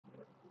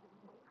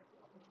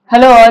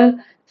Hello all.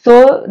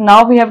 So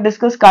now we have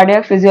discussed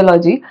cardiac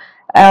physiology.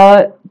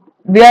 Uh,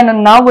 we are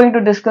now going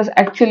to discuss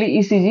actually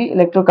ECG,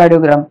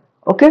 electrocardiogram.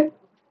 Okay.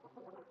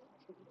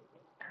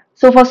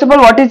 So first of all,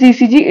 what is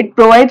ECG? It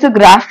provides a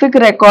graphic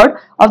record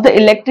of the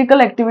electrical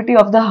activity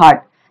of the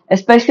heart,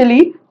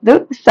 especially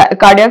the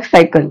cardiac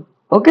cycle.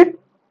 Okay.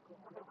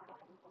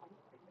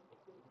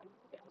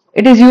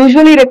 It is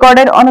usually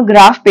recorded on a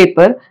graph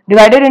paper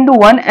divided into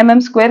 1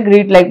 mm square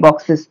grid-like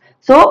boxes.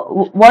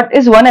 So what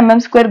is 1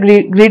 mm square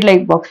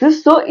grid-like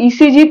boxes? So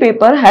ECG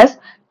paper has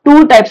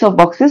two types of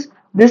boxes,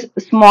 this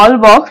small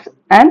box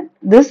and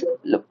this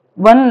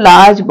one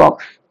large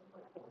box.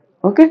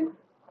 Okay.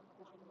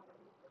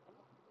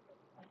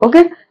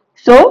 Okay.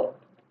 So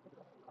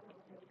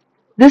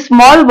this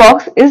small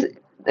box is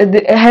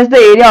has the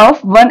area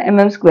of 1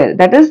 mm square.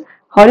 That is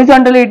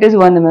horizontally it is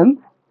 1 mm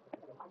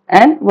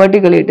and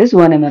vertically it is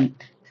 1 mm.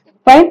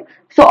 Fine.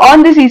 So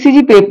on this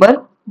ECG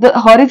paper, the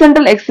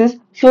horizontal axis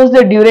shows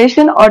the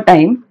duration or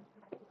time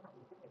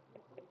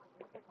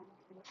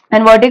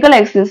and vertical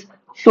axis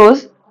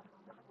shows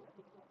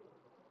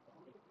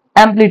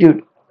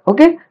amplitude.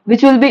 Okay,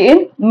 which will be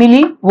in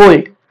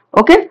millivolt.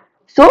 Okay.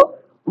 So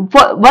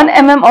for 1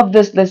 mm of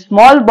this, the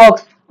small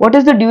box, what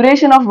is the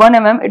duration of 1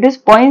 mm? It is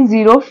 0.04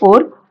 zero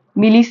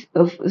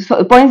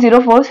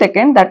 0.04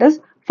 second, that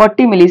is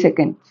 40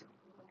 milliseconds.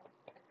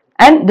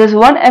 And this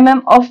 1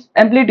 mm of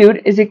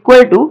amplitude is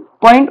equal to zero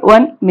point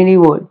 0.1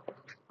 millivolt.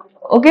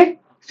 Okay,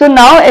 so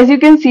now as you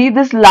can see,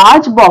 this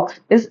large box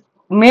is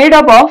made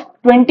up of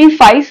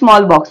 25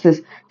 small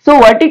boxes. So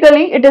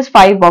vertically it is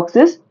 5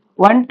 boxes,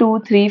 1 2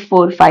 3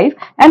 4 5,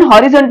 and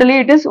horizontally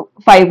it is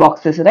 5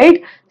 boxes,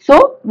 right?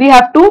 So we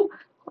have to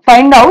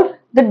find out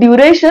the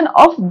duration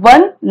of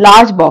one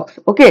large box.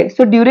 Okay,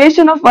 so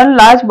duration of one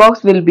large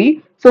box will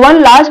be, so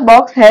one large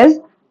box has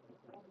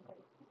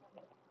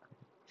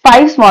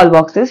 5 small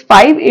boxes,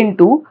 5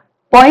 into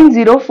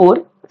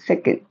 0.04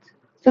 seconds.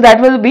 So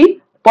that will be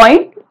zero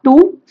point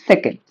 0.2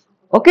 seconds.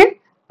 Okay,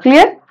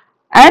 clear?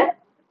 And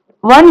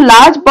one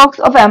large box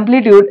of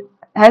amplitude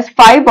has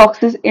 5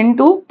 boxes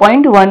into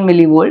 0.1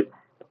 millivolt.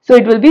 So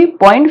it will be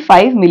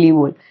 0.5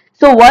 millivolt.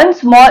 So one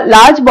small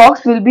large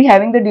box will be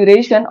having the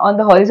duration on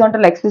the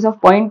horizontal axis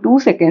of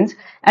 0.2 seconds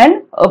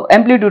and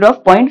amplitude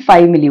of 0.5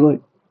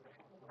 millivolt.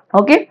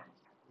 Okay,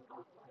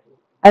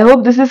 I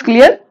hope this is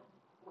clear.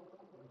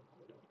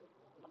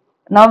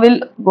 Now we'll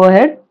go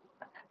ahead.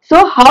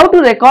 So how to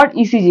record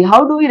ECG?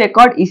 How do we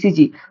record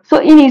ECG? So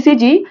in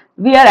ECG,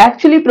 we are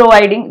actually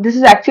providing, this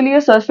is actually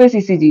a surface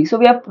ECG. So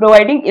we are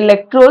providing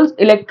electrodes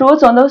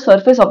on the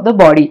surface of the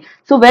body.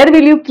 So where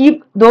will you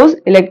keep those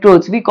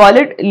electrodes? We call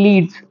it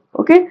leads.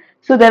 Okay.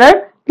 So there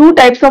are two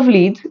types of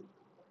leads.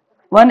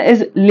 One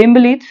is limb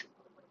leads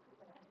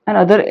and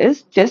other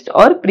is chest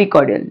or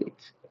precordial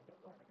leads.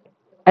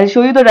 I'll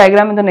show you the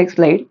diagram in the next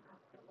slide.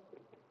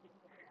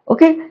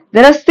 Okay.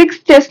 There are 6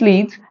 chest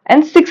leads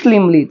and 6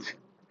 limb leads.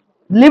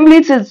 Limb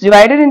leads is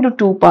divided into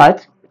 2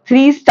 parts,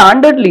 3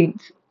 standard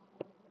leads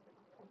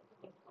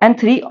and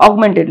 3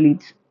 augmented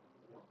leads.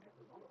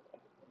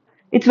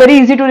 It's very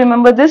easy to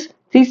remember this.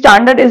 3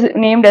 standard is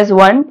named as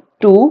 1,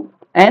 2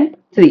 and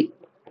 3.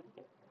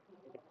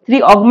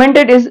 3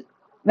 augmented is,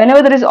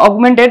 whenever there is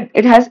augmented,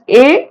 it has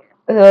A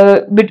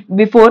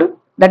before,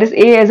 that is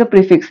A as a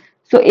prefix.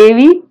 So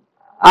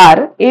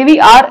AVR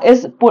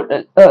is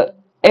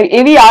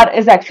AVR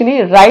is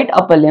actually right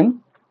upper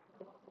limb,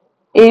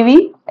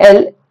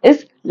 AVL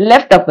is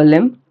left upper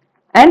limb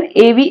and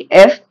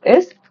AVF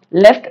is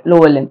left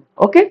lower limb.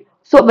 Okay,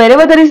 so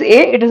wherever there is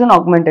A, it is an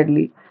augmented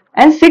lead.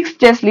 And 6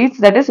 chest leads,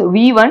 that is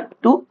V1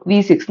 to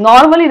V6.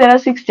 Normally there are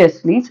 6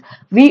 chest leads.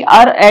 We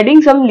are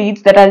adding some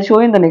leads that I'll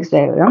show in the next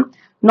diagram.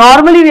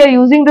 Normally we are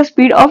using the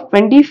speed of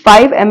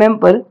 25 mm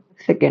per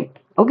second.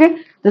 Okay,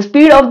 the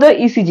speed of the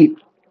ECG,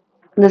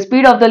 the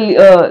speed of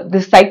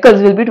the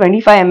cycles will be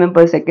 25 mm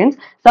per second.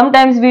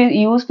 Sometimes we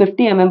use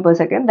 50 mm per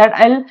second. That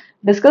I'll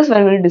discuss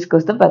when we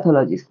discuss the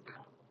pathologies.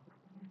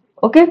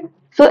 Okay,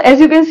 so as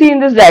you can see in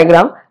this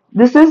diagram,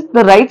 this is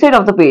the right side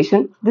of the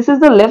patient, this is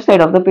the left side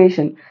of the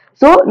patient.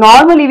 So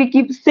normally we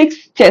keep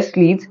 6 chest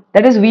leads,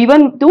 that is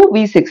V1 to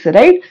V6,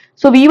 right?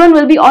 So V1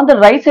 will be on the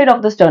right side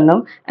of the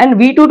sternum and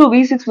V2 to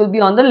V6 will be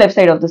on the left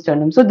side of the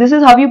sternum. So this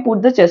is how you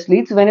put the chest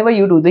leads whenever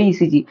you do the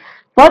ECG.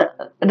 For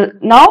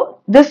now,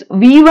 this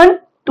V1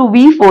 to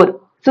V4,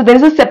 so there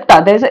is a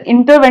septa, there is an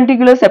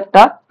interventricular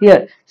septa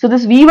here. So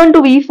this V1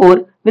 to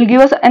V4 will give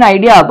us an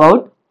idea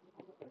about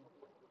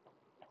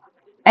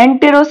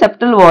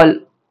anteroseptal wall,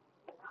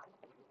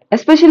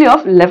 especially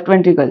of left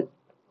ventricle.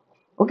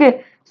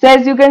 Okay, so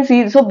as you can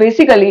see, so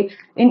basically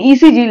in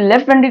ECG,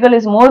 left ventricle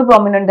is more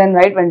prominent than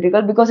right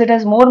ventricle because it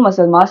has more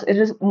muscle mass, it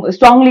is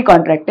strongly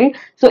contracting.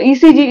 So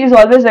ECG is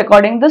always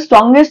recording the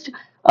strongest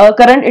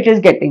current it is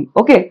getting.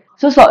 Okay,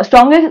 so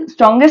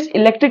strongest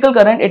electrical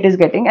current it is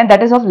getting, and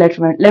that is of left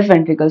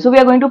ventricle. So we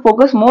are going to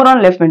focus more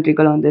on left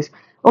ventricle on this.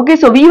 Okay,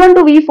 so V1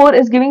 to V4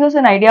 is giving us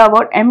an idea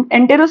about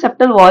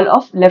anteroseptal wall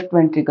of left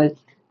ventricle.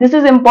 This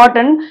is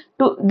important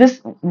to, this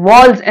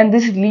walls and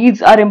these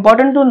leads are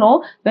important to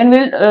know when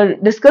we'll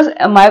discuss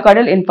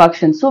myocardial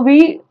infarction. So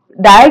we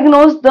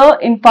diagnose the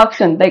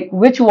infarction, like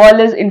which wall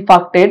is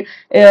infarcted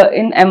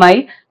in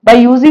MI, by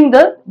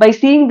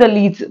seeing the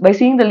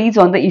leads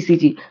on the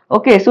ECG.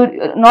 Okay, so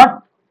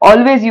not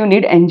always you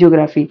need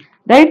angiography,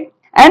 right?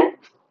 And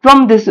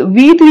from this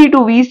V3 to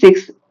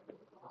V6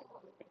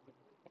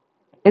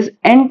 is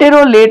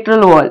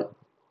anterolateral wall.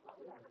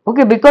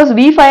 Okay, because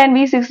V5 and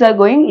V6 are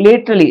going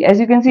laterally. As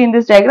you can see in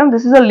this diagram,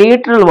 this is a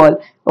lateral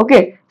wall.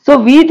 Okay, so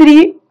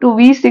V3 to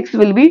V6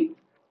 will be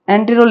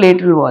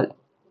anterolateral wall.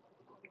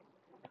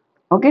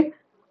 Okay,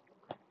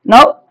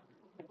 now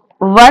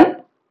one.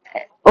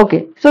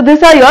 Okay, so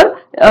these are your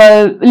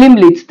limb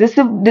leads. This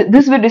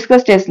we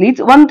discuss chest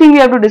leads. One thing we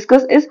have to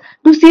discuss is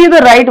to see the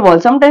right wall.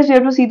 Sometimes we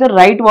have to see the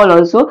right wall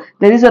also.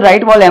 There is a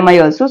right wall MI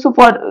also. So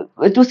for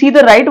to see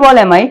the right wall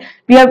MI,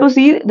 we have to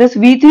see this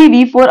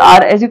V3,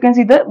 V4R. As you can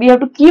see, we have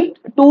to keep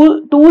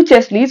two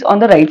chest leads on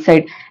the right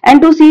side,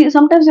 and to see,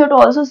 sometimes you have to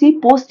also see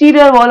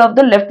posterior wall of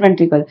the left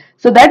ventricle.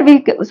 So that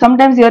we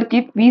sometimes here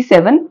keep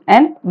V7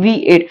 and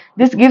V8.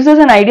 This gives us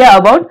an idea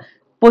about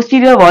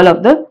posterior wall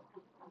of the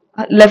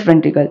left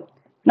ventricle.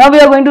 Now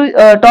we are going to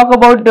talk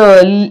about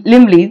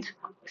limb leads.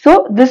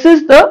 So this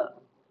is a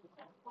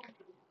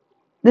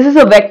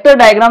vector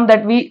diagram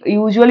that we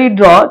usually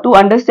draw to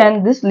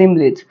understand this limb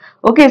leads.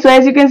 Okay, so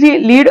as you can see,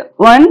 lead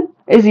 1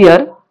 is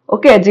here,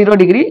 okay, at 0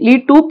 degree,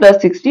 lead 2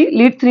 plus 60,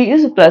 lead 3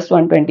 is plus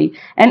 120,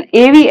 and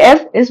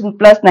AVF is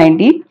plus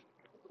 90.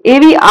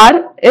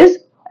 AVR is,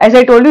 as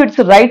I told you, it's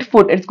right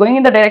foot, it's going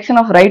in the direction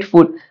of right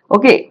foot.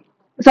 Okay,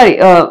 sorry,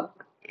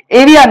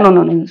 AVR,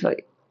 no,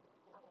 sorry.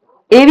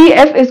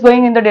 AVF is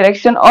going in the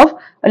direction of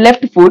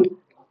left foot,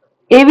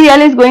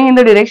 AVL is going in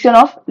the direction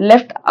of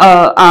left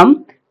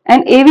arm,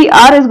 and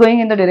AVR is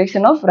going in the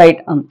direction of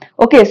right arm.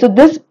 Okay, so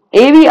this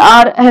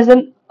AVR has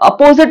an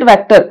opposite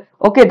vector.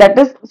 Okay, that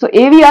is, so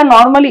AVR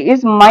normally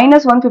is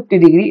minus 150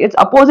 degree, its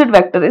opposite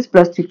vector is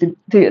plus 30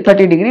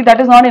 degree. That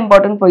is not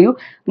important for you.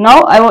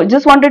 Now I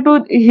just wanted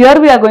to, here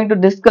we are going to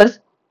discuss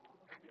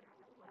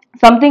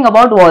something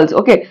about walls.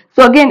 Okay,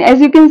 so again,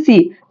 as you can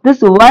see, this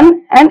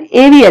one and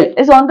AVL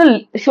is on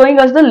the showing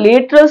us the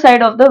lateral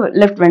side of the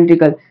left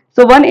ventricle.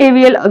 So one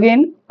AVL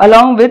again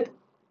along with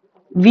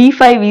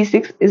V5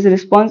 V6 is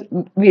response,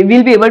 we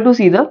will be able to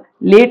see the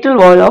lateral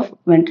wall of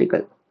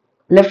ventricle,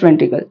 left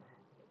ventricle.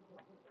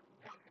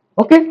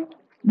 Okay,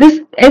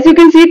 this, as you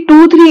can see,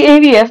 2-3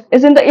 AVF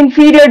is in the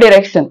inferior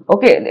direction.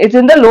 Okay, it's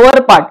in the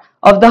lower part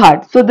of the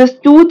heart. So this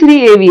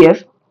 2-3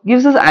 AVF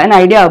gives us an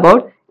idea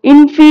about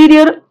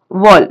inferior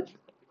wall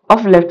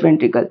of left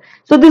ventricle.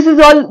 So this is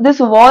all, this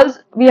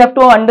walls we have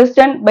to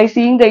understand by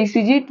seeing the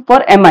ECG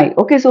for MI.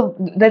 Okay, so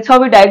that's how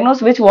we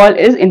diagnose which wall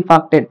is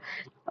infarcted.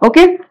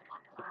 Okay,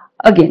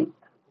 again,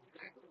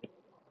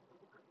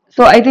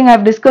 so I think I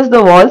have discussed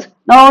the walls.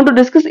 Now I want to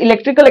discuss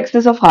electrical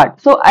axis of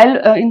heart. So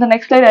I'll in the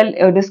next slide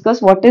I'll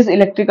discuss what is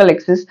electrical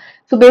axis.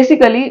 So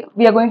basically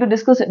we are going to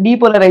discuss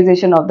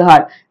depolarization of the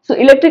heart. So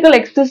electrical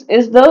axis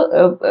is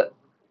the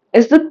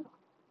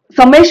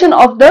summation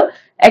of the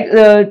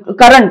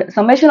current,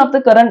 direction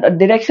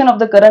of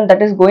the current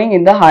that is going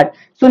in the heart.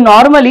 So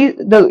normally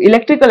the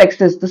electrical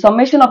axis, the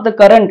summation of the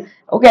current,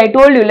 okay, I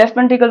told you left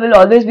ventricle will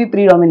always be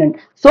predominant.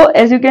 So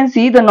as you can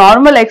see, the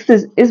normal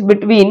axis is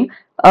between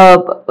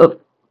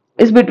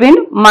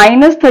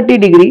minus 30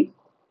 degree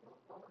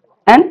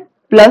and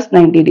plus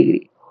 90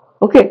 degree.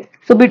 Okay,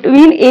 so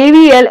between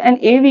AVL and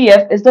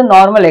AVF is the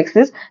normal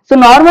axis. So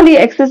normally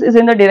axis is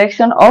in the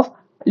direction of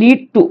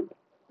lead 2.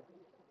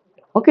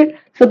 Okay,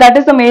 so that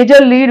is the major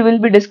lead we'll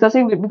be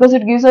discussing, because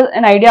it gives us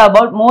an idea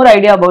about, more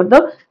idea about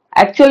the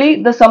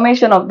actually the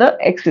summation of the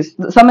axis,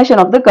 the summation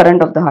of the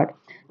current of the heart.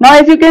 Now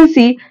as you can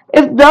see,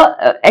 if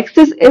the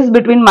axis is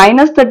between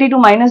minus 30 to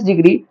minus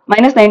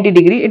 90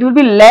 degree, it will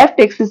be left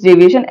axis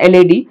deviation,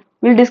 LAD.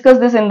 We'll discuss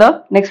this in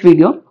the next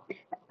video.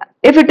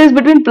 If it is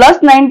between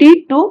plus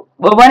 90 to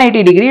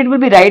 180 degree, it will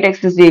be right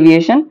axis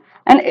deviation.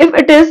 And if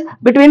it is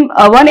between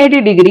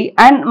 180 degree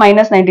and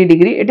minus 90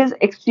 degree, it is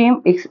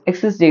extreme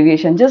axis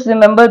deviation. Just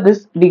remember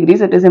this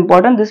degrees, it is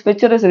important. This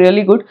picture is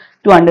really good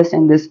to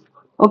understand this.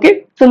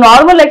 Okay, so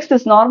normal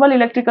axis, normal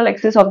electrical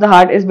axis of the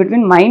heart is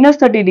between minus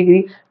 30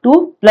 degree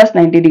to plus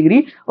 90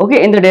 degree.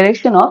 Okay, in the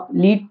direction of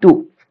lead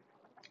 2.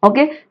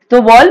 Okay, so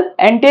wall,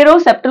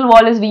 anteroseptal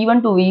wall is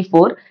V1 to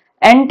V4.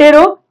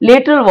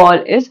 Anterolateral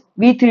wall is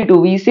V3 to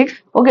V6,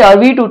 okay, or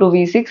V2 to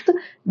V6.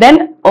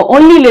 Then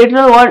only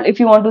lateral wall, if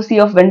you want to see,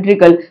 of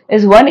ventricle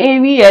is 1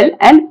 AVL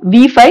and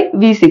V5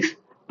 V6.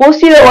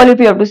 Posterior wall,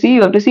 if you have to see,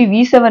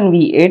 V7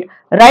 V8.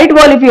 Right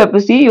wall, if you have to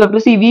see,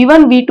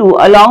 V1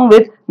 V2 along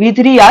with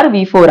V3R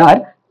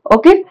V4R.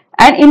 Okay,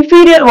 and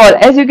inferior wall,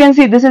 as you can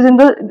see, this is in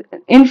the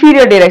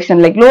inferior direction,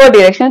 like lower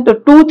direction. So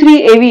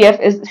 2-3 AVF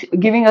is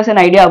giving us an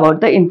idea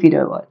about the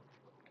inferior wall.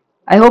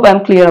 I hope I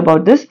am clear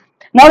about this.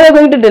 Now we are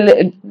going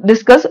to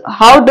discuss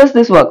how does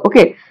this work.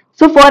 Okay,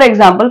 so for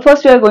example,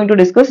 first we are going to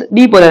discuss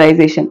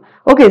depolarization.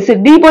 Okay, so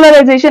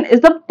depolarization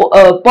is the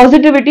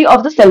positivity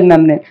of the cell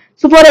membrane.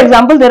 So for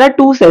example, there are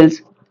two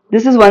cells.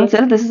 This is one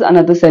cell, this is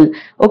another cell.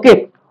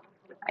 Okay,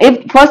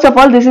 if first of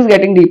all this is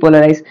getting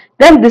depolarized,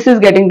 then this is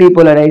getting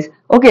depolarized.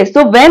 Okay,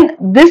 so when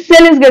this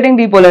cell is getting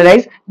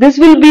depolarized, this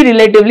will be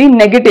relatively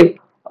negative.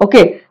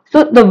 Okay,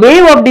 so the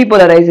wave of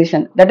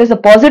depolarization, that is a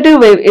positive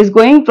wave, is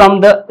going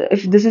from the,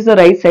 if this is the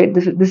right side,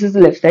 this is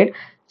the left side,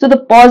 so the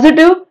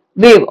positive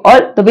wave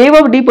or the wave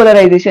of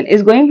depolarization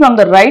is going from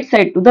the right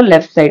side to the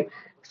left side.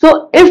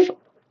 So if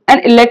an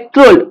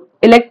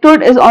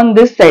electrode is on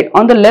this side,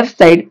 on the left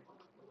side,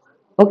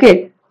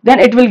 okay, then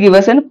it will give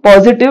us a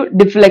positive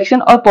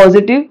deflection or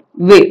positive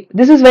wave.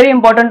 This is very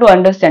important to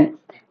understand.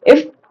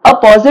 If a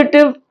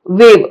positive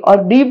wave or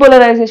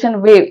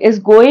depolarization wave is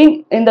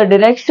going in the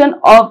direction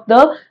of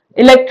the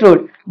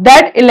electrode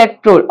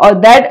or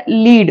that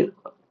lead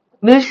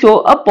will show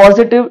a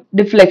positive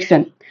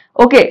deflection.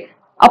 Okay,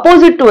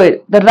 opposite to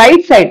it, the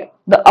right side,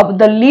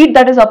 the lead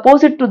that is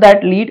opposite to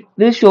that lead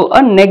will show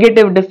a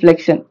negative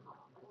deflection.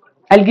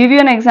 I'll give you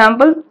an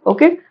example,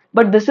 okay,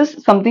 but this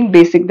is something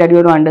basic that you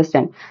have to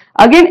understand.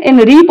 Again, in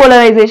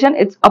repolarization,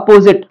 it's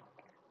opposite.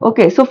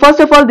 Okay, so first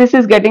of all, this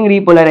is getting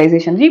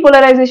repolarization.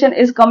 Repolarization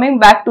is coming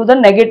back to the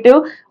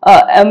negative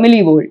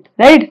millivolt,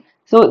 right?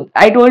 So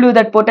I told you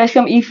that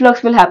potassium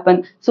efflux will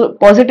happen. So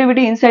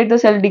positivity inside the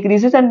cell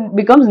decreases and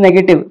becomes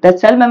negative.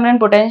 That cell membrane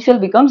potential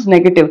becomes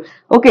negative.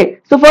 Okay,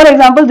 so for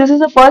example, this is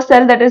the first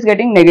cell that is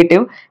getting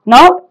negative.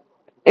 Now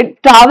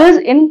it travels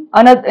in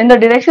the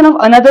direction of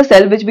another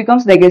cell which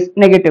becomes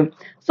negative.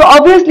 So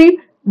obviously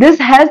this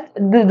has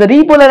the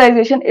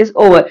repolarization is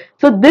over.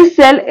 So this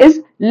cell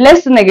is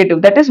less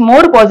negative, that is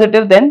more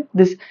positive than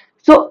this.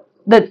 So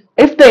the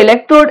if the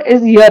electrode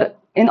is here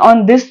in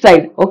on this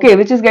side, okay,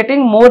 which is getting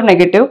more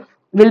negative,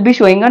 will be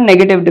showing a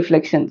negative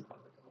deflection,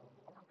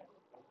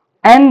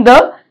 and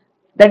the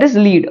that is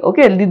lead,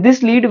 okay,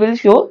 this lead will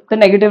show the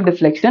negative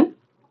deflection,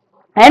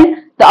 and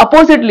the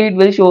opposite lead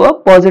will show a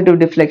positive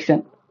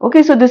deflection.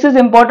 Okay, so this is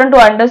important to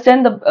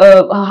understand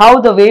the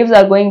how the waves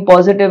are going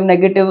positive,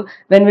 negative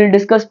when we'll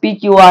discuss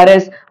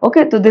PQRS.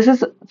 Okay, so this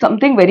is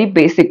something very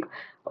basic.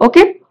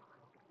 Okay,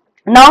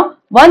 now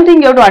one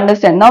thing you have to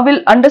understand, now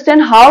we'll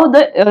understand how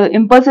the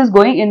impulse is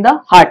going in the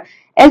heart.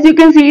 As you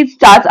can see, it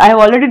starts, I have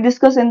already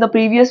discussed in the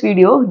previous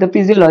video the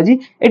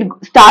physiology. It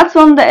starts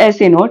from the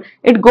SA node,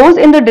 it goes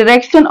in the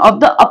direction of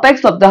the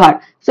apex of the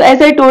heart. So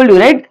as I told you,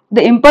 right,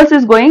 the impulse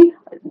is going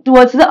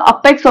towards the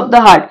apex of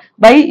the heart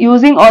by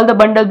using all the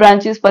bundle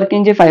branches,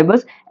 Purkinje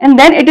fibers, and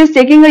then it is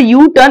taking a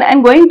U-turn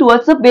and going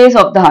towards the base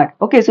of the heart.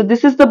 Okay, so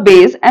this is the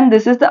base and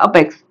this is the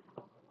apex.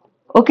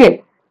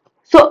 Okay,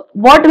 so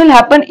what will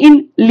happen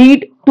in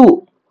lead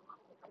 2?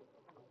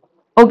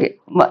 Okay,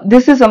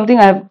 this is something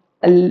I have.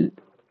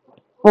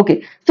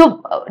 Okay,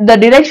 so the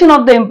direction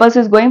of the impulse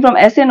is going from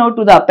SA node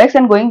to the apex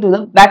and going to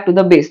the back to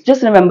the base.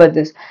 Just remember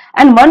this.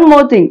 And one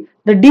more thing,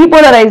 the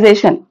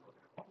depolarization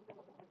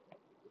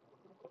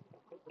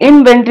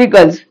in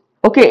ventricles.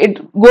 Okay, it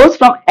goes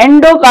from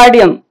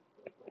endocardium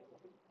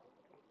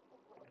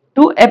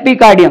to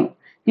epicardium.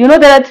 You know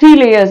there are three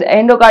layers: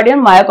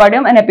 endocardium,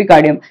 myocardium, and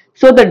epicardium.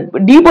 So the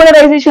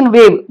depolarization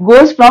wave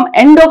goes from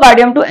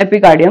endocardium to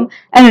epicardium,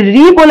 and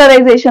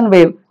repolarization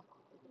wave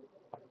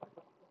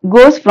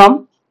goes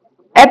from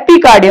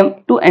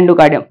epicardium to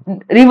endocardium.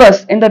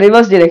 Reverse, in the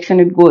reverse direction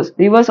it goes,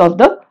 reverse of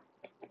the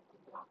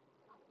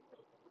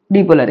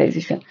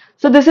depolarization.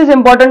 So this is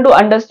important to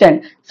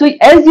understand. So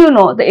as you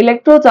know, the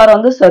electrodes are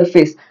on the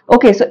surface.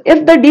 Okay, so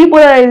if the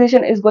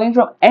depolarization is going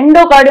from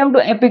endocardium to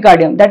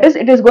epicardium, that is,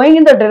 it is going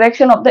in the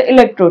direction of the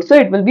electrode, so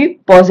it will be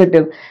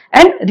positive.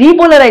 And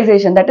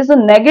repolarization, that is the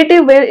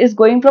negative wave, is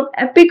going from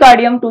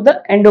epicardium to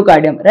the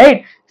endocardium,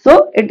 right?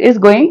 So it is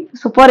going,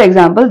 so for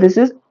example, this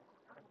is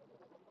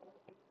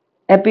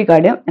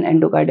epicardium and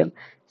endocardium.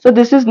 So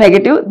this is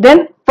negative,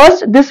 then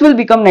first this will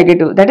become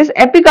negative, that is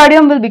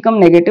epicardium will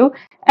become negative,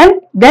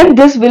 and then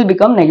this will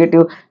become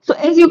negative. So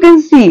as you can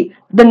see,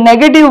 the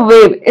negative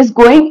wave is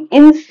going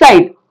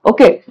inside.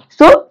 Okay,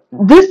 so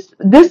this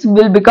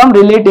will become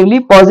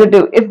relatively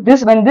positive. If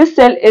this, when this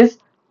cell is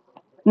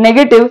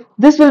negative,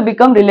 this will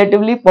become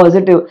relatively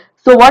positive.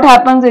 So what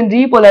happens in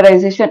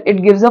repolarization?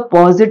 It gives a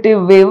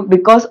positive wave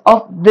because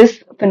of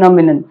this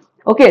phenomenon.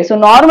 Okay, so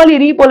normally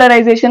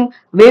repolarization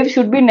wave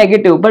should be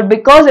negative, but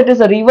because it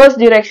is a reverse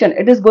direction,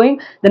 it is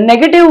going, the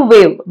negative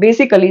wave,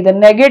 basically the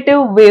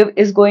negative wave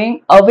is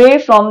going away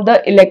from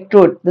the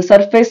electrode, the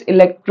surface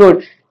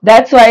electrode.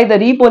 That's why the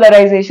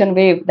repolarization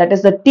wave, that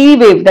is the T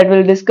wave that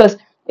we'll discuss,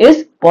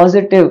 is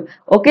positive.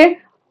 Okay,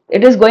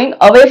 it is going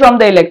away from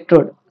the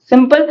electrode.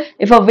 Simple.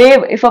 If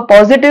a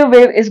positive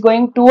wave is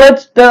going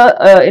towards the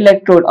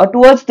electrode or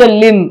towards the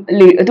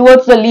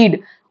towards the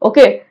lead,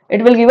 okay,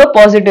 it will give a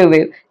positive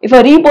wave. If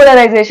a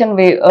repolarization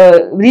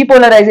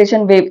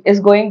wave is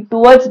going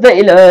towards the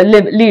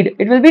lead,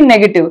 it will be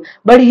negative.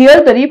 But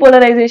here the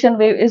repolarization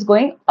wave is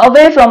going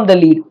away from the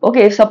lead.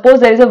 Okay, if suppose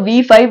there is a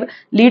V5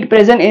 lead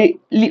present,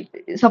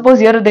 suppose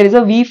here there is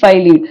a V5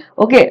 lead.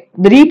 Okay,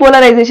 the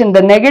repolarization,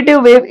 the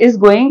negative wave is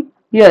going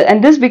here,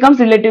 and this becomes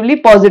relatively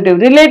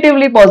positive.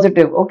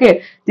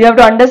 Okay, you have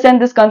to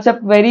understand this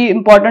concept, very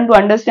important to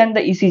understand the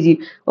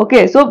ECG.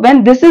 Okay, so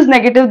when this is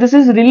negative, this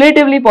is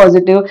relatively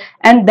positive,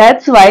 and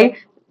that's why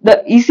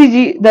the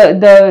ECG,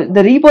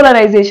 the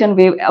repolarization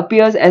wave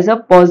appears as a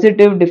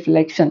positive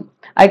deflection.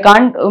 I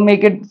can't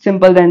make it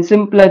simpler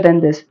than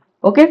this.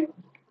 Okay,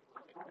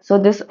 so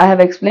this I have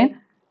explained.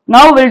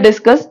 Now we'll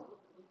discuss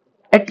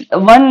at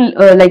one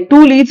like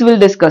two leads we'll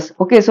discuss.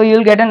 Okay, so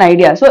you'll get an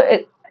idea. So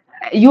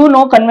you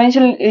know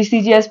conventional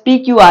ECG as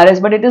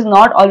PQRS, but it is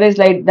not always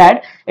like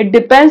that. It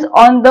depends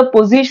on the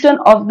position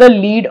of the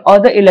lead or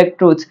the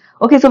electrodes.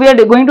 Okay, so we are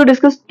going to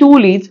discuss two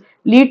leads,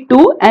 lead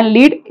 2 and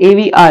lead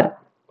AVR.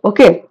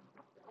 Okay,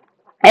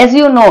 as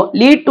you know,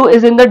 lead 2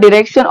 is in the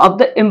direction of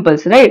the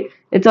impulse, right?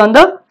 It's on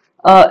the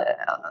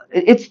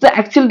it's the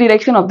actual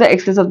direction of the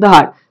axis of the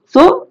heart.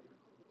 So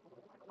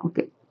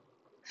okay,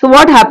 so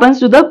what happens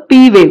to the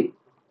P wave?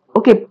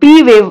 Okay,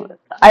 P wave,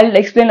 I'll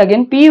explain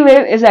again. P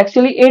wave is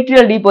actually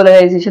atrial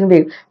depolarization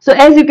wave. So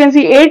as you can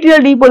see, atrial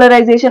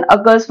depolarization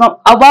occurs from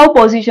above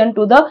position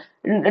to the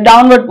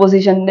downward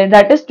position,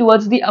 that is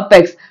towards the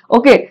apex.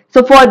 Okay,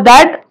 so for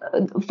that,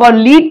 for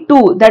lead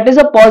 2, that is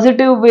a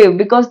positive wave,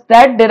 because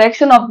that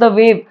direction of the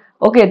wave,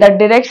 okay, that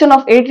direction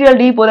of atrial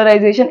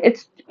depolarization,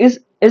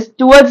 is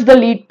towards the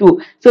lead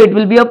 2, so it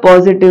will be a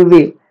positive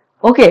wave.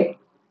 Okay,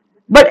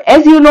 but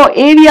as you know,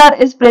 AVR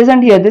is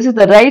present here. This is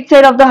the right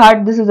side of the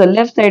heart. This is the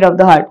left side of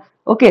the heart.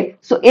 Okay.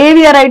 So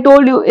AVR, I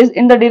told you, is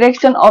in the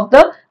direction of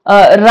the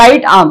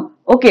right arm.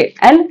 Okay.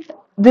 And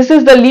this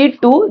is the lead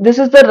 2. This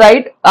is the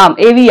right arm,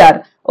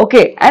 AVR.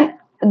 Okay. And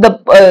the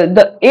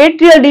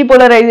atrial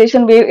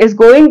depolarization wave is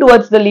going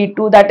towards the lead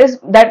 2.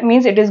 That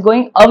means it is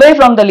going away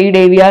from the lead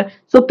AVR.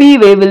 So P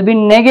wave will be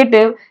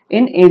negative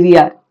in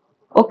AVR.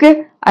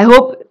 Okay. I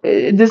hope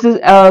this is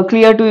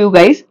clear to you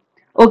guys.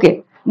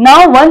 Okay.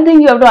 Now one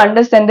thing you have to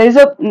understand, there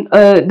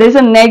is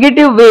a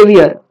negative wave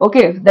here.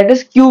 Okay, that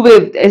is Q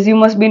wave, as you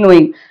must be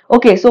knowing.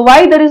 Okay, so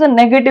why there is a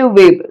negative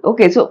wave?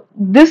 Okay, so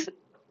this,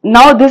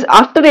 now this,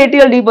 after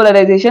atrial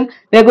depolarization,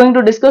 we are going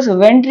to discuss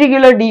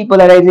ventricular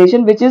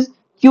depolarization, which is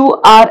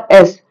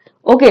QRS.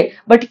 Okay,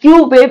 but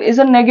Q wave is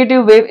a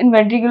negative wave in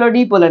ventricular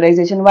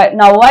depolarization.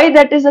 Why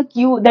that is a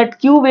Q, that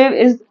Q wave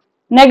is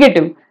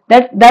negative?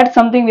 That's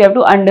something we have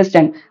to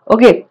understand.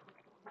 Okay,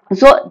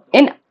 so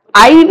in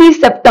IV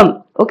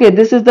septum, okay,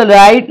 this is the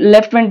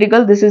left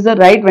ventricle, this is the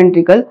right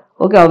ventricle.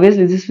 Okay,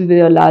 obviously this will be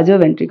a larger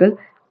ventricle.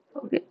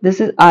 Okay,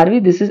 this is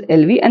RV, this is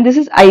LV, and this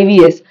is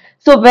IVS.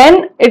 So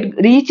when it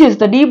reaches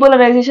the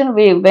depolarization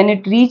wave, when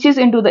it reaches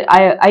into the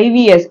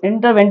IVS,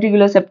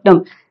 interventricular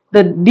septum,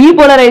 the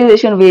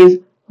depolarization waves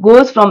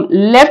goes from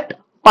left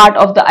part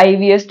of the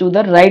IVS to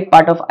the right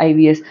part of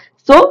IVS.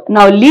 So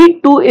now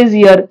lead 2 is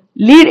here,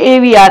 lead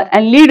AVR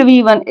and lead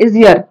V1 is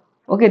here.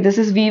 Okay, this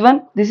is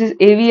V1, this is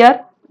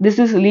AVR, this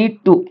is lead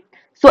 2.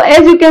 So as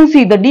you can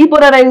see, the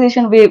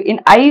depolarization wave in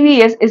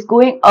IVS is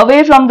going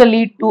away from the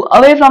lead 2,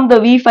 away from the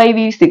V5,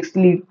 V6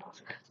 lead.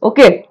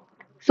 Okay,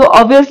 so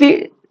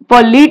obviously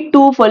for lead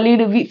 2, for lead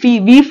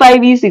V5,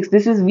 V6,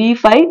 this is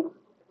V5.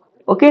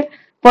 Okay,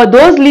 for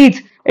those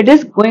leads it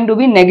is going to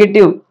be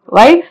negative.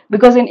 Why?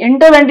 Because in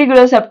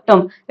interventricular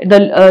septum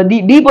the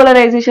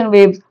depolarization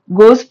waves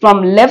goes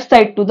from left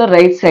side to the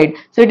right side,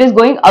 so it is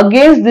going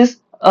against this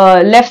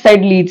left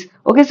side leads.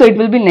 Okay, so it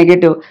will be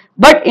negative,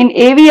 but in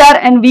AVR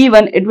and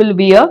V1 it will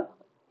be a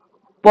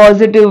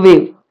positive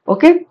wave.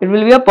 Okay, it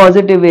will be a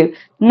positive wave.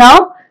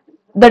 Now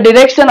the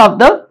direction of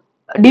the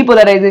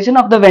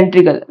depolarization of the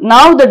ventricle,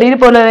 now the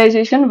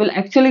depolarization will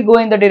actually go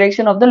in the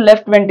direction of the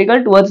left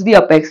ventricle towards the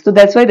apex. So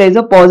that's why there is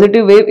a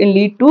positive wave in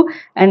lead 2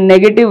 and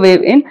negative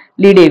wave in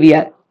lead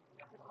AVR.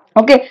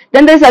 Okay,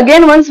 then there's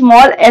again one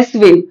small S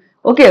wave.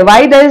 Okay,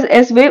 why there is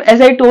S wave?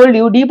 As I told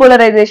you,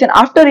 depolarization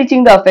after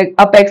reaching the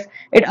apex,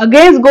 it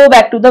again go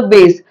back to the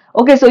base.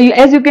 Okay, so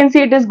as you can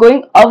see, it is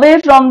going away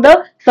from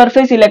the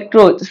surface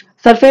electrodes,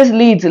 surface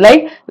leads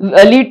like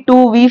lead 2,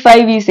 V5,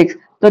 V6.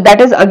 So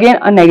that is again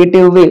a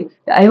negative wave.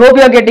 I hope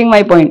you are getting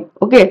my point.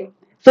 Okay,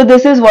 so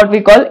this is what we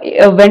call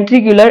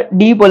ventricular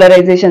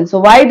depolarization. So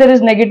why there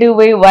is negative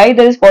wave, why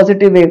there is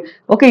positive wave?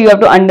 Okay, you have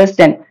to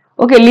understand.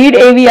 Okay, lead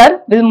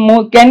AVR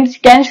will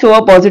can show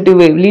a positive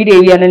wave, lead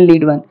AVR and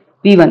lead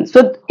V1.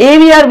 So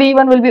AVR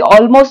V1 will be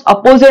almost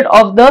opposite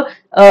of the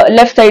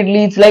left side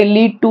leads like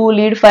lead 2,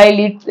 lead 5,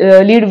 lead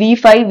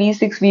V5,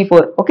 V6,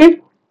 V4. Okay.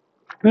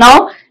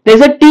 Now there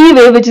is a T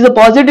wave, which is a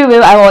positive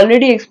wave. I have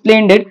already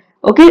explained it.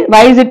 Okay,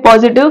 why is it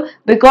positive?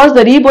 Because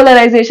the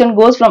repolarization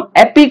goes from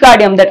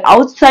epicardium, that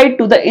outside,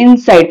 to the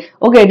inside.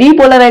 Okay,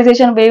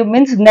 repolarization wave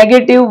means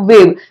negative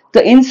wave.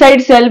 The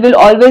inside cell will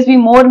always be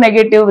more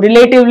negative,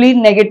 relatively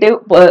negative.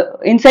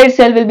 Inside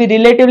cell will be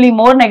relatively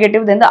more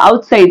negative than the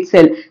outside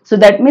cell. So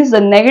that means the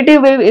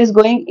negative wave is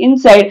going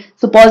inside.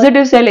 So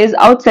positive cell is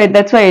outside.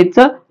 That's why it's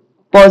a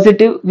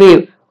positive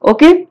wave.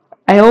 Okay,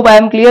 I hope I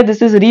am clear.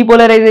 This is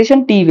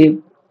repolarization T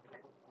wave.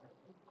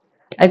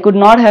 I could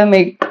not have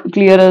made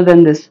clearer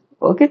than this.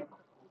 Okay.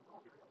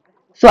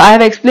 So I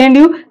have explained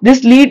you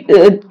this lead.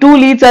 Two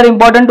leads are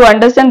important to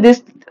understand.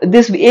 This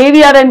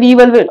AVR and V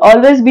will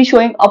always be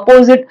showing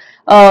opposite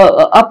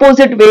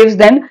waves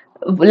than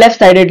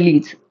left-sided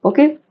leads.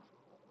 Okay.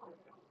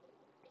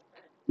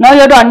 Now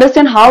you have to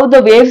understand how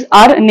the waves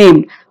are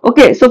named.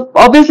 Okay, so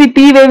obviously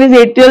P wave is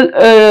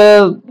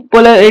atrial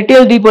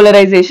atrial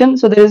depolarization,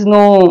 so there is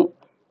no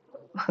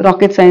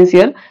rocket science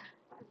here.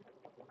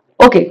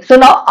 Okay, so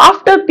now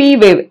after P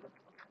wave,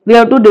 we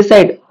have to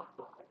decide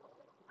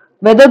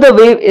whether the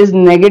wave is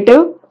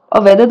negative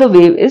or whether the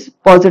wave is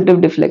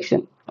positive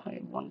deflection. I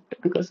want to,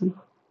 because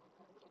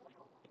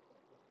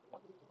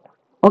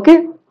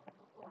okay.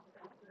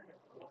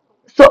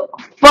 So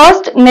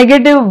first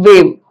negative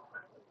wave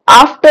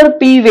after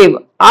P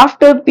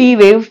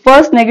wave,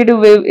 first negative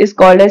wave is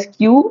called as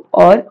Q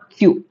or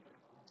Q,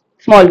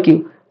 small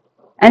q.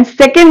 And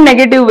second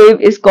negative wave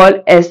is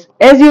called S.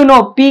 As you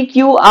know,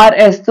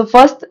 PQRS. So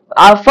first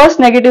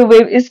negative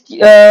wave is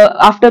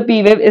after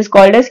P wave is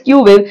called as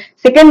Q wave.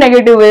 Second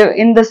negative wave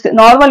in the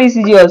normal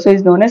ECG also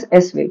is known as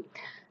S wave.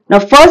 Now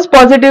first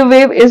positive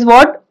wave is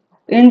what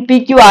in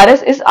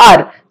PQRS is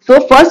R. So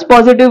first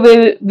positive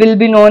wave will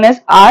be known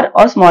as R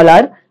or small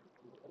r,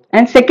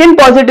 and second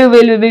positive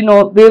wave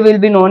will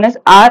be known as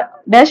R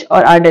dash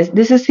or R dash.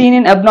 This is seen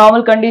in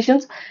abnormal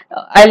conditions.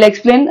 I'll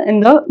explain in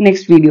the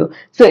next video.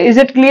 So is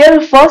it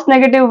clear? First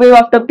negative wave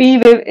after P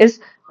wave is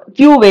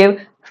Q wave.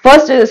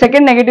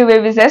 Second negative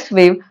wave is S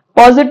wave.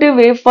 Positive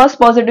wave, first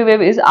positive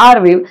wave is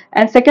R wave,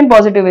 and second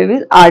positive wave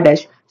is R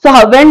dash.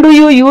 So when do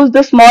you use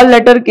the small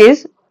letter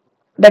case?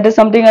 That is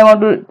something I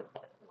want to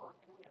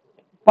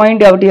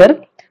point out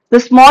here. The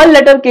small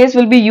letter case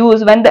will be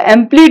used when the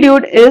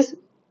amplitude is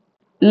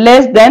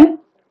less than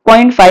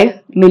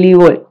 0.5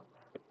 millivolt.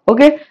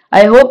 Okay,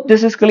 I hope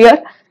this is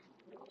clear.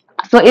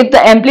 So if the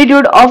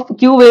amplitude of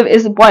Q wave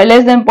is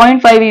less than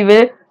 0.5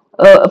 EV,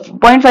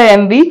 0.5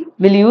 MV,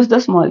 will use the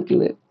small Q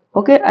wave.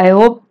 Okay, I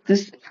hope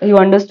this you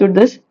understood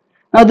this.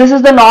 Now this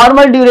is the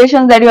normal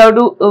duration that you have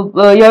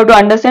to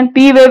understand.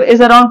 P wave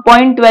is around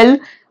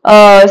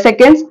 0.12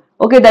 seconds.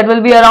 Okay, that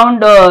will be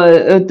around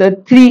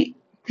the three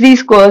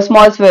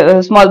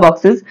small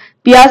boxes.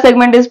 PR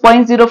segment is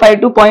 0.05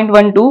 to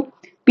 0.12.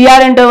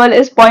 PR interval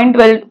is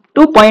 0.12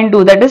 to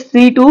 0.2, that is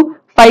 3 to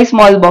 5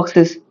 small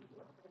boxes.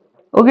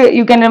 Okay,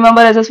 you can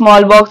remember as a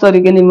small box or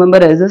you can remember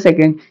as a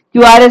second.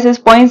 QRS is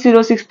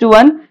 0.06 to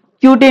 1,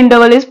 QT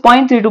interval is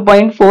 0.3 to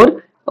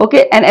 0.4,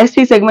 okay, and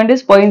ST segment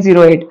is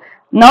 0.08.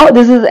 Now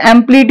this is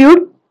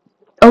amplitude.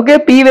 Okay,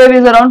 P wave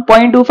is around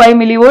 0.25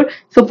 millivolt.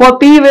 So for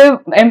P wave,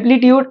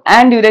 amplitude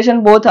and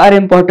duration both are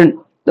important.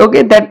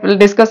 Okay, that we'll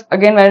discuss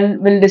again when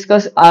we'll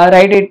discuss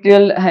right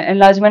atrial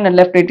enlargement and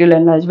left atrial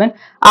enlargement.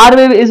 R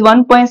wave is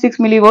 1.6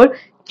 millivolt.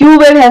 Q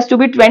wave has to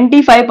be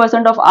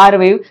 25% of R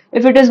wave.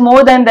 If it is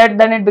more than that,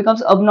 then it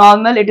becomes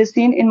abnormal. It is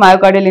seen in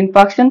myocardial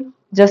infarction,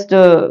 just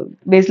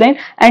baseline.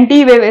 And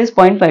T wave is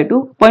 0.5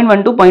 to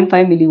 0.1 to 0.5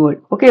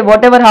 millivolt. Okay,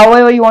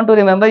 however you want to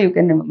remember, you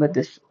can remember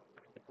this.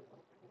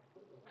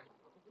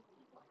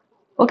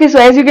 Okay, so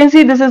as you can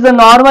see, this is the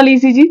normal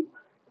ECG.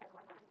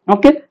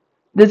 Okay,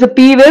 this is a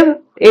P wave,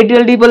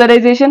 atrial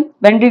depolarization,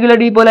 ventricular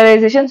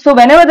depolarization. So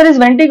whenever there is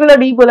ventricular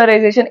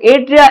depolarization,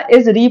 atria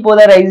is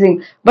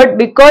repolarizing. But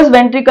because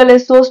ventricle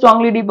is so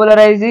strongly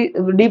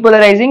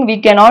depolarizing, we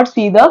cannot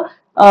see the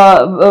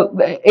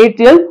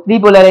atrial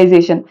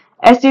depolarization.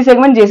 ST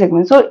segment, J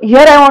segment. So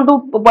here I want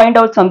to point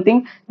out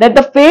something, that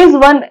the phase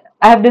 1,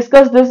 I have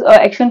discussed this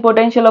action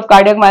potential of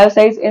cardiac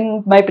myocytes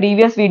in my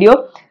previous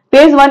video.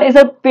 Phase 1 is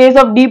a phase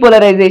of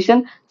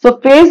depolarization. So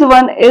phase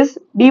 1 is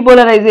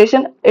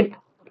depolarization. It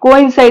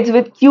coincides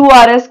with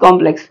QRS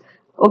complex.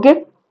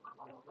 Okay.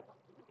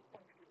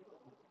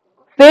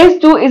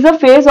 Phase 2 is a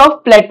phase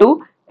of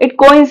plateau. It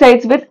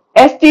coincides with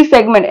ST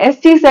segment.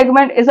 ST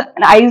segment is an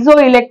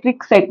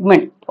isoelectric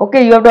segment.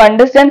 Okay, you have to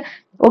understand.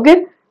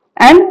 Okay,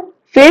 and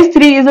phase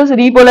 3 is a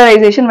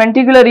repolarization,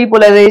 ventricular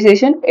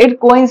repolarization. It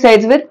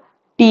coincides with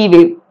T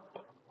wave.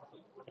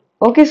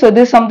 Okay, so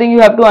this is something you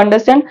have to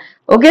understand.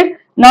 Okay,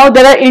 now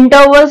there are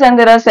intervals and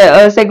there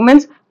are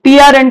segments.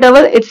 PR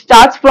interval, it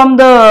starts from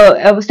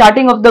the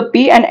starting of the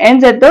P and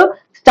ends at the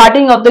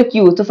starting of the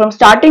Q. So from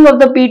starting of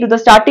the P to the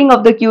starting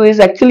of the Q is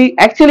actually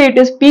it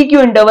is PQ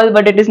interval,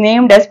 but it is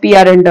named as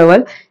PR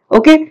interval.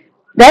 Okay,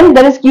 then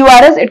there is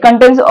QRS. It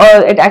contains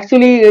it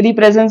actually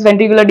represents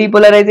ventricular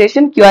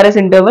depolarization. QRS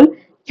interval.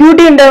 QT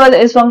interval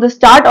is from the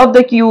start of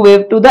the Q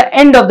wave to the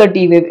end of the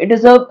T wave. It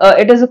is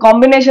a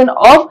combination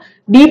of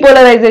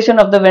depolarization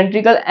of the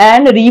ventricle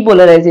and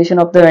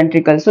repolarization of the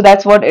ventricle. So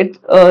that's what it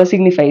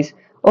signifies.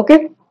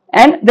 Okay,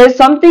 and there's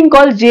something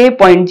called J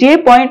point. J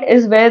point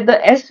is where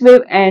the S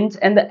wave ends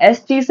and the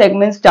ST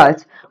segment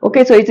starts.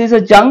 Okay, so it is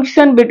a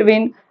junction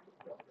between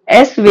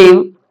S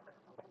wave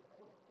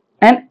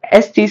and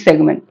ST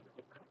segment.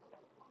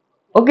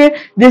 Okay,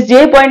 this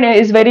J point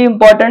is very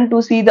important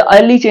to see the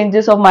early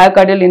changes of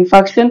myocardial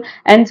infarction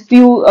and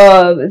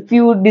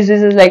few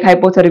diseases like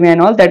hypothermia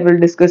and all that we'll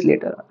discuss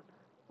later.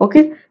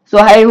 Okay, so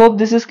I hope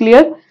this is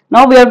clear.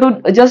 Now we have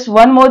to just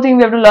one more thing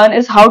we have to learn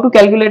is how to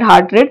calculate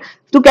heart rate.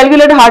 To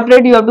calculate heart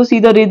rate, you have to see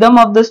the rhythm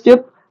of the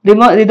strip,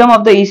 rhythm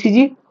of the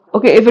ECG.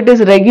 Okay, if it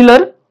is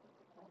regular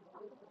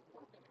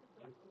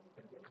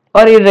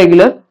or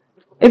irregular.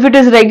 If it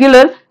is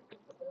regular,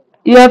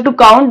 you have to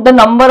count the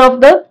number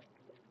of the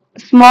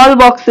small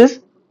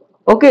boxes,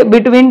 okay,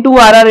 between two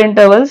RR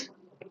intervals,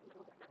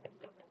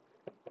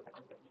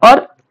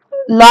 or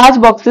large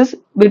boxes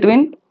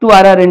between 2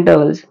 RR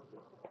intervals.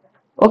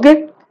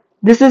 Okay,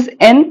 this is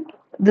N,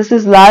 this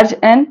is large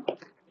N.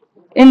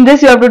 In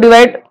this you have to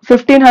divide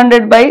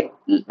 1500 by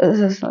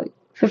sorry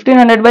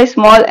 1500 by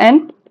small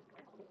n,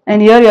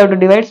 and here you have to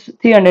divide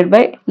 300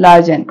 by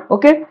large N.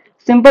 Okay,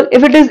 simple.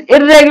 If it is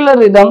irregular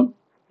rhythm,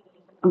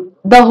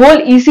 the whole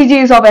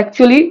ECG is of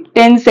actually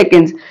 10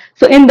 seconds.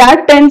 So in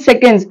that 10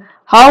 seconds,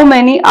 how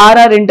many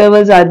RR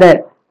intervals are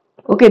there?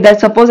 Okay, that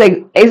suppose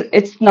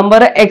it's number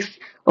X.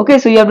 Okay,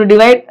 so you have to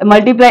divide,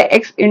 multiply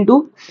X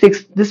into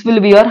 6. This will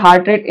be your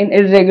heart rate in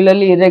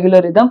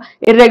irregular rhythm.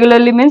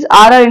 Irregularly means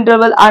RR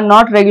interval are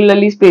not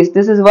regularly spaced.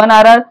 This is one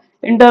RR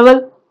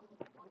interval.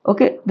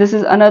 Okay, this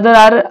is another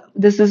R,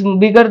 this is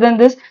bigger than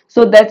this,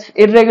 so that's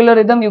irregular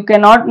rhythm. You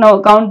cannot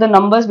now count the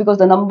numbers because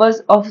the number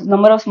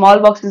of small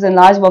boxes and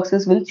large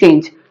boxes will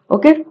change.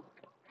 Okay,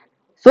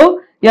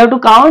 so you have to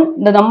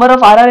count the number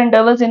of RR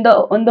intervals in the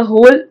on the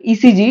whole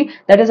ECG,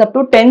 that is up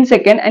to 10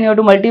 second, and you have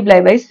to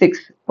multiply by 6.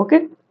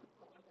 Okay,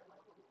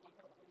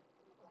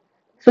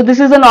 so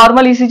this is a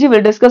normal ECG.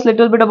 We'll discuss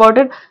little bit about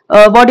it.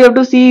 What you have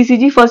to see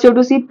ECG, first you have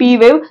to see P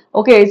wave.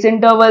 Okay, its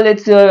interval,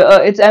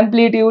 its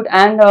amplitude,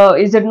 and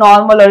is it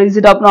normal or is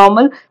it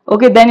abnormal?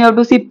 Okay, then you have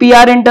to see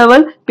PR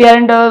interval. PR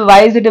interval,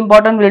 why is it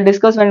important? We'll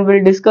discuss when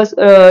we'll discuss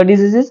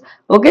diseases.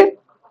 Okay,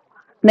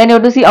 then you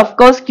have to see, of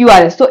course,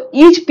 QRS. So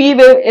each P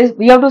wave is,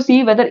 we have to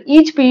see whether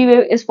each P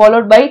wave is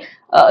followed by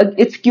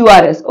its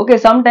QRS. Okay,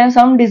 sometimes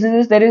some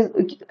diseases there is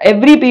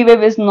every P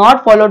wave is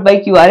not followed by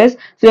QRS.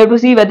 So you have to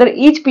see whether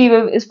each P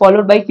wave is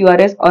followed by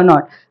QRS or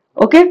not.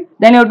 Okay,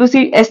 then you have to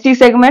see ST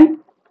segment,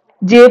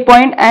 J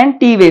point, and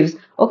T waves.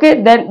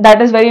 Okay, then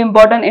that is very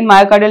important in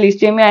myocardial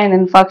ischemia and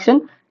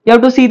infarction. You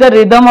have to see the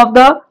rhythm of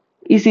the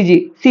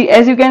ECG. See,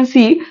 as you can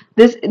see,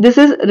 this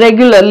is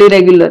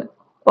regular.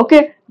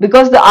 Okay,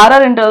 because the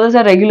RR intervals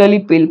are regularly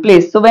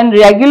placed. So when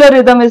regular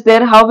rhythm is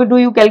there, how do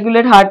you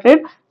calculate heart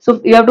rate? So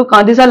you have to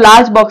count. These are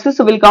large boxes,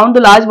 so we'll count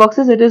the large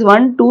boxes. It is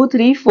 1, 2,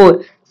 3,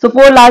 4. So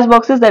 4 large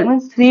boxes, that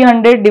means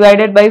 300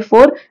 divided by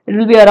 4, it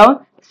will be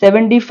around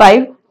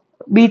 75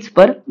 beats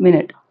per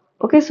minute.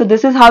 Okay, so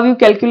this is how you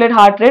calculate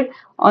heart rate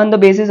on the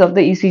basis of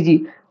the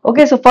ECG.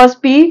 Okay, so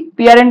first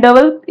PR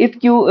interval, if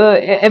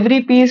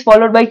every P is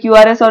followed by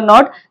QRS or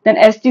not, then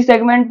ST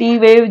segment, T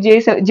wave,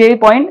 J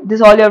point,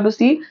 this all you have to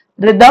see,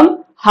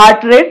 rhythm,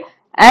 heart rate,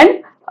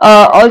 and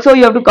also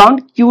you have to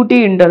count QT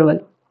interval.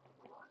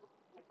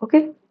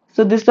 Okay,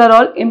 so these are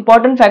all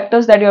important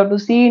factors that you have to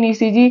see in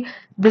ECG.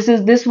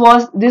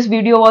 This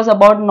video was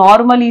about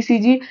normal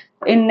ECG.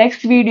 In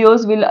next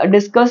videos we'll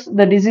discuss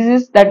the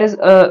diseases, that is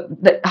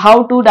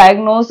how to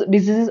diagnose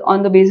diseases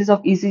on the basis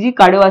of ECG,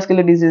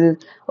 cardiovascular diseases.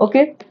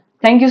 Okay,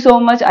 thank you so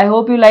much. I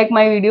hope you like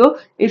my video.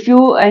 If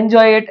you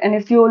enjoy it and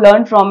if you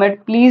learn from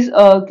it, please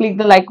click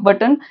the like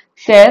button,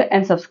 share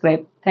and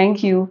subscribe.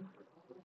 Thank you.